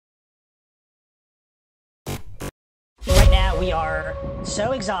We are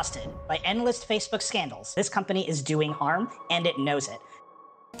so exhausted by endless Facebook scandals. This company is doing harm, and it knows it.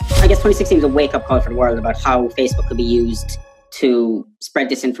 I guess 2016 was a wake-up call for the world about how Facebook could be used to spread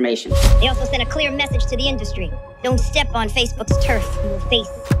disinformation. They also sent a clear message to the industry. Don't step on Facebook's turf. You will face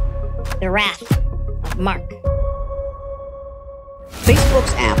the wrath of Mark.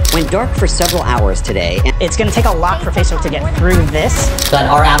 Facebook's app went dark for several hours today. It's going to take a lot for Facebook to get through this. But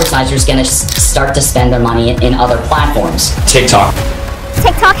our advertisers going to start to spend their money in other platforms. TikTok.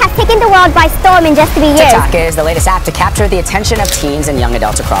 TikTok has taken the world by storm in just 3 years. TikTok is the latest app to capture the attention of teens and young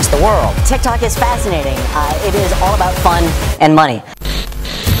adults across the world. TikTok is fascinating. It is all about fun and money.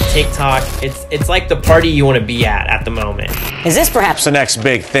 TikTok, it's like the party you want to be at the moment. Is this perhaps the next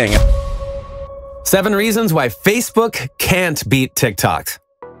big thing? 7 reasons why Facebook can't beat TikTok.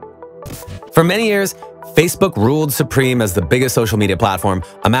 For many years, Facebook ruled supreme as the biggest social media platform,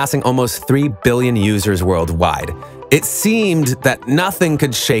 amassing almost 3 billion users worldwide. It seemed that nothing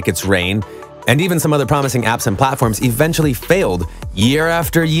could shake its reign, and even some other promising apps and platforms eventually failed. Year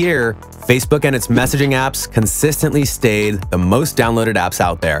after year, Facebook and its messaging apps consistently stayed the most downloaded apps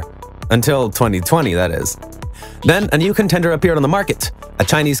out there. Until 2020, that is. Then a new contender appeared on the market. A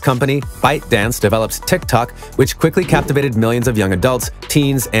Chinese company, ByteDance, developed TikTok, which quickly captivated millions of young adults,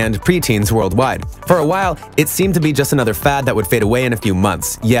 teens, and preteens worldwide. For a while, it seemed to be just another fad that would fade away in a few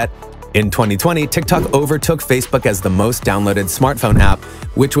months. Yet, in 2020, TikTok overtook Facebook as the most downloaded smartphone app,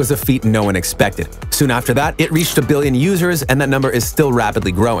 which was a feat no one expected. Soon after that, it reached 1 billion users, and that number is still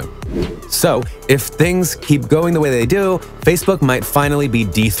rapidly growing. So, if things keep going the way they do, Facebook might finally be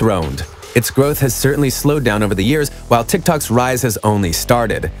dethroned. Its growth has certainly slowed down over the years, while TikTok's rise has only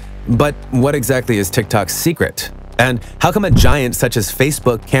started. But what exactly is TikTok's secret? And how come a giant such as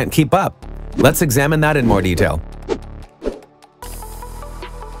Facebook can't keep up? Let's examine that in more detail.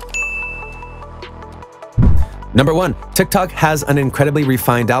 Number 1, TikTok has an incredibly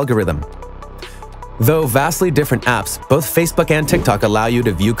refined algorithm. Though vastly different apps, both Facebook and TikTok allow you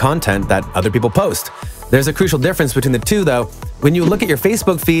to view content that other people post. There's a crucial difference between the two, though. When you look at your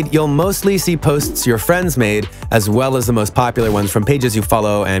Facebook feed, you'll mostly see posts your friends made, as well as the most popular ones from pages you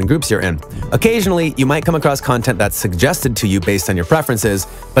follow and groups you're in. Occasionally, you might come across content that's suggested to you based on your preferences,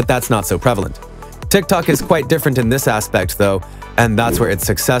 but that's not so prevalent. TikTok is quite different in this aspect, though, and that's where its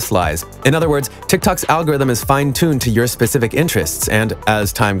success lies. In other words, TikTok's algorithm is fine-tuned to your specific interests, and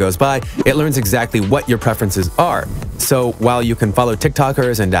as time goes by, it learns exactly what your preferences are. So while you can follow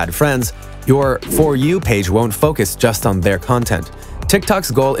TikTokers and add friends, your For You page won't focus just on their content.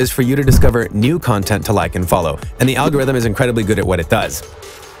 TikTok's goal is for you to discover new content to like and follow, and the algorithm is incredibly good at what it does.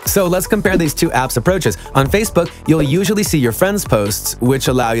 So let's compare these two apps' approaches. On Facebook, you'll usually see your friends' posts, which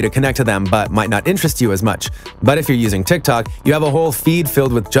allow you to connect to them but might not interest you as much. But if you're using TikTok, you have a whole feed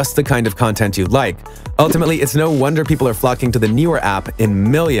filled with just the kind of content you like. Ultimately, it's no wonder people are flocking to the newer app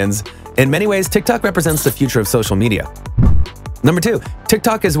in millions. In many ways, TikTok represents the future of social media. Number 2,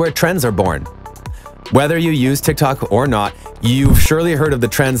 TikTok is where trends are born. Whether you use TikTok or not, you've surely heard of the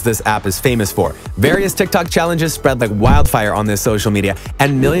trends this app is famous for. Various TikTok challenges spread like wildfire on this social media,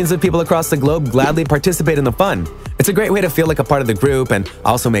 and millions of people across the globe gladly participate in the fun. It's a great way to feel like a part of the group and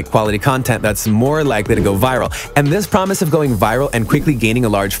also make quality content that's more likely to go viral. And this promise of going viral and quickly gaining a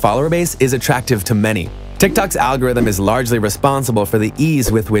large follower base is attractive to many. TikTok's algorithm is largely responsible for the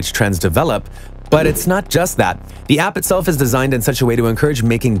ease with which trends develop, but it's not just that. The app itself is designed in such a way to encourage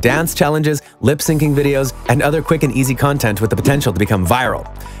making dance challenges, lip-syncing videos, and other quick and easy content with the potential to become viral.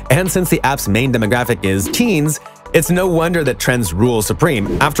 And since the app's main demographic is teens, it's no wonder that trends rule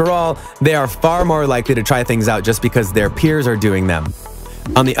supreme. After all, they are far more likely to try things out just because their peers are doing them.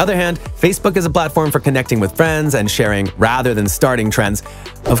 On the other hand, Facebook is a platform for connecting with friends and sharing rather than starting trends.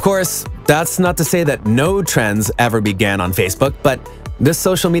 Of course, that's not to say that no trends ever began on Facebook, but this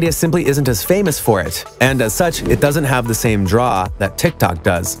social media simply isn't as famous for it, and as such, it doesn't have the same draw that TikTok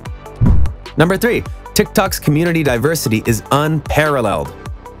does. Number 3, TikTok's community diversity is unparalleled.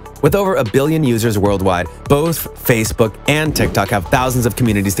 With over 1 billion users worldwide, both Facebook and TikTok have thousands of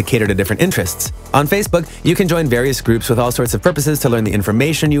communities to cater to different interests. On Facebook, you can join various groups with all sorts of purposes to learn the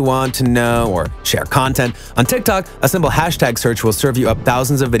information you want to know or share content. On TikTok, a simple hashtag search will serve you up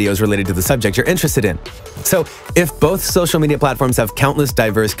thousands of videos related to the subject you're interested in. So, if both social media platforms have countless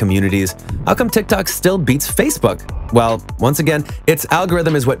diverse communities, how come TikTok still beats Facebook? Well, once again, its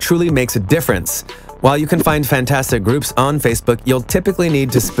algorithm is what truly makes a difference. While you can find fantastic groups on Facebook, you'll typically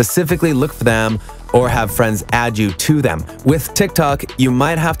need to specifically look for them or have friends add you to them. With TikTok, you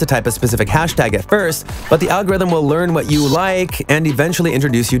might have to type a specific hashtag at first, but the algorithm will learn what you like and eventually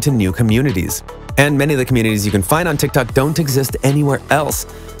introduce you to new communities. And many of the communities you can find on TikTok don't exist anywhere else.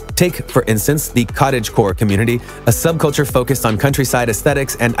 Take, for instance, the cottagecore community, a subculture focused on countryside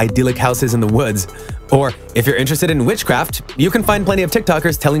aesthetics and idyllic houses in the woods. Or, if you're interested in witchcraft, you can find plenty of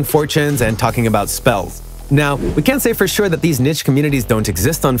TikTokers telling fortunes and talking about spells. Now, we can't say for sure that these niche communities don't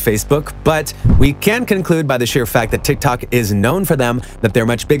exist on Facebook, but we can conclude by the sheer fact that TikTok is known for them that they're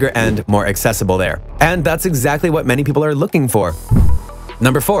much bigger and more accessible there. And that's exactly what many people are looking for.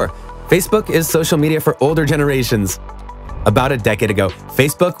 Number 4, Facebook is social media for older generations. About a decade ago,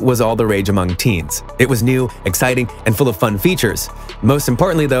 Facebook was all the rage among teens. It was new, exciting, and full of fun features. Most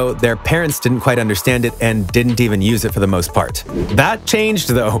importantly, though, their parents didn't quite understand it and didn't even use it for the most part. That changed,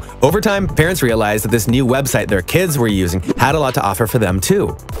 though. Over time, parents realized that this new website their kids were using had a lot to offer for them,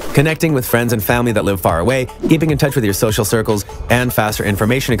 too. Connecting with friends and family that live far away, keeping in touch with your social circles, and faster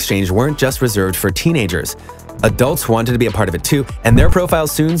information exchange weren't just reserved for teenagers. Adults wanted to be a part of it, too, and their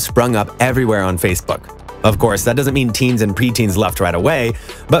profiles soon sprung up everywhere on Facebook. Of course, that doesn't mean teens and preteens left right away,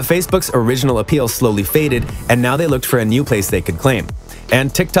 but Facebook's original appeal slowly faded, and now they looked for a new place they could claim.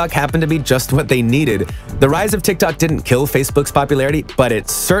 And TikTok happened to be just what they needed. The rise of TikTok didn't kill Facebook's popularity, but it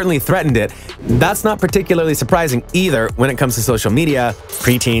certainly threatened it. That's not particularly surprising either when it comes to social media.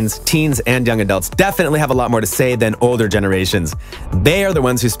 Preteens, teens, and young adults definitely have a lot more to say than older generations. They are the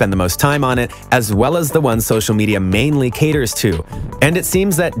ones who spend the most time on it, as well as the ones social media mainly caters to. And it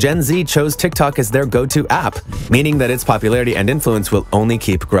seems that Gen Z chose TikTok as their go-to app, meaning that its popularity and influence will only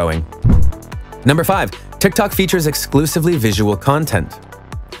keep growing. Number 5, TikTok features exclusively visual content.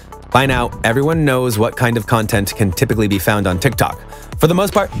 By now, everyone knows what kind of content can typically be found on TikTok. For the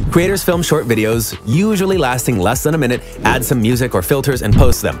most part, creators film short videos, usually lasting less than a minute, add some music or filters, and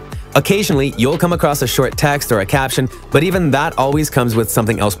post them. Occasionally, you'll come across a short text or a caption, but even that always comes with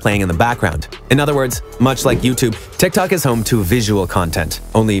something else playing in the background. In other words, much like YouTube, TikTok is home to visual content,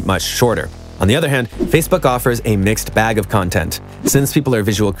 only much shorter. On the other hand, Facebook offers a mixed bag of content. Since people are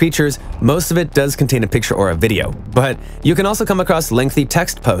visual creatures, most of it does contain a picture or a video. But you can also come across lengthy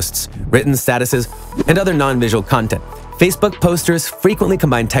text posts, written statuses, and other non-visual content. Facebook posters frequently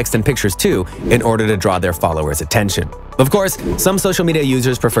combine text and pictures too, in order to draw their followers' attention. Of course, some social media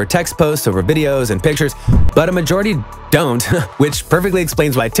users prefer text posts over videos and pictures, but a majority don't, which perfectly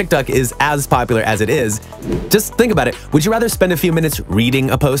explains why TikTok is as popular as it is. Just think about it. Would you rather spend a few minutes reading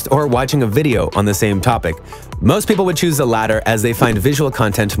a post or watching a video on the same topic? Most people would choose the latter, as they find visual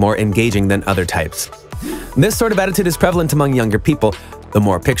content more engaging than other types. This sort of attitude is prevalent among younger people. The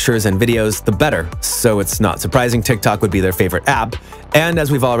more pictures and videos, the better, so it's not surprising TikTok would be their favorite app. And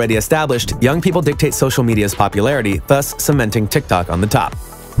as we've already established, young people dictate social media's popularity, thus cementing TikTok on the top.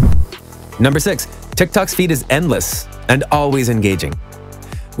 Number 6, TikTok's feed is endless and always engaging.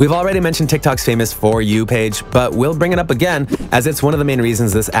 We've already mentioned TikTok's famous For You page, but we'll bring it up again as it's one of the main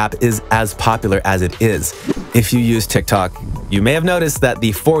reasons this app is as popular as it is. If you use TikTok, you may have noticed that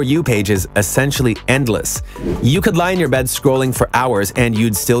the For You page is essentially endless. You could lie in your bed scrolling for hours and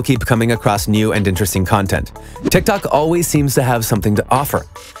you'd still keep coming across new and interesting content. TikTok always seems to have something to offer.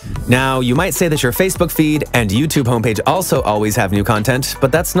 Now, you might say that your Facebook feed and YouTube homepage also always have new content,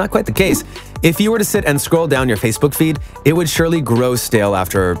 but that's not quite the case. If you were to sit and scroll down your Facebook feed, it would surely grow stale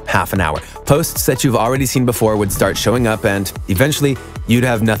after half an hour. Posts that you've already seen before would start showing up, and eventually, you'd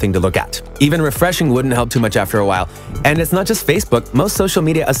have nothing to look at. Even refreshing wouldn't help too much after a while. And it's not just Facebook. Most social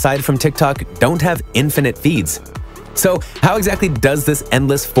media aside from TikTok don't have infinite feeds. So how exactly does this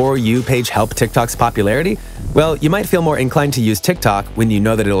endless For You page help TikTok's popularity? Well, you might feel more inclined to use TikTok when you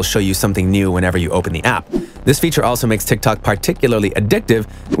know that it'll show you something new whenever you open the app. This feature also makes TikTok particularly addictive,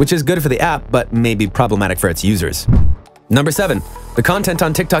 which is good for the app, but may be problematic for its users. Number 7, the content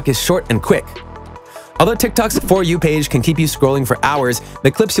on TikTok is short and quick. Although TikTok's For You page can keep you scrolling for hours, the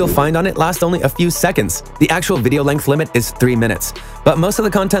clips you'll find on it last only a few seconds. The actual video length limit is 3 minutes. But most of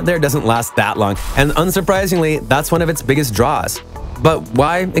the content there doesn't last that long, and unsurprisingly, that's one of its biggest draws. But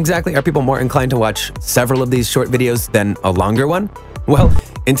why exactly are people more inclined to watch several of these short videos than a longer one? Well,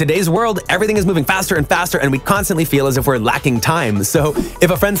 in today's world, everything is moving faster and faster, and we constantly feel as if we're lacking time. So if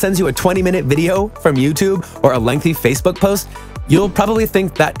a friend sends you a 20-minute video from YouTube or a lengthy Facebook post, you'll probably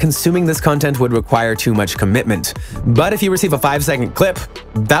think that consuming this content would require too much commitment. But if you receive a 5-second clip,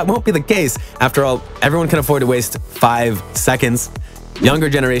 that won't be the case. After all, everyone can afford to waste 5 seconds. Younger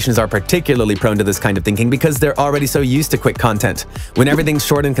generations are particularly prone to this kind of thinking because they're already so used to quick content. When everything's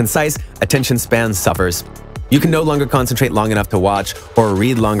short and concise, attention span suffers. You can no longer concentrate long enough to watch or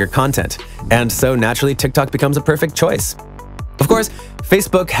read longer content, and so naturally TikTok becomes a perfect choice. Of course,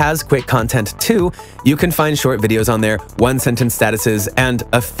 Facebook has quick content too. You can find short videos on there, one-sentence statuses, and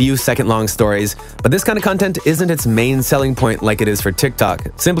a few second-long stories. But this kind of content isn't its main selling point like it is for TikTok.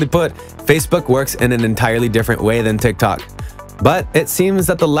 Simply put, Facebook works in an entirely different way than TikTok. But it seems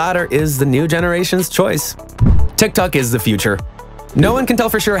that the latter is the new generation's choice. TikTok is the future. No one can tell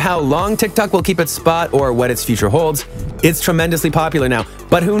for sure how long TikTok will keep its spot or what its future holds. It's tremendously popular now,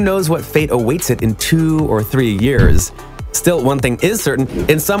 but who knows what fate awaits it in 2 or 3 years. Still, one thing is certain,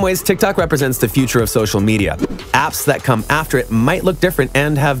 in some ways TikTok represents the future of social media. Apps that come after it might look different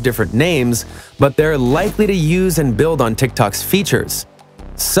and have different names, but they're likely to use and build on TikTok's features.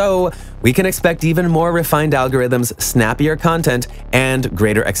 So, we can expect even more refined algorithms, snappier content, and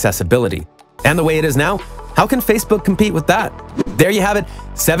greater accessibility. And the way it is now, how can Facebook compete with that? There you have it,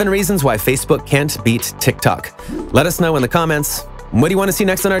 7 reasons why Facebook can't beat TikTok. Let us know in the comments. What do you want to see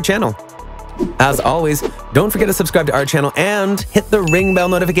next on our channel? As always, don't forget to subscribe to our channel and hit the ring bell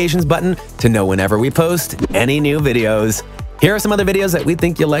notifications button to know whenever we post any new videos. Here are some other videos that we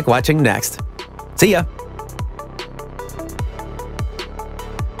think you'll like watching next. See ya!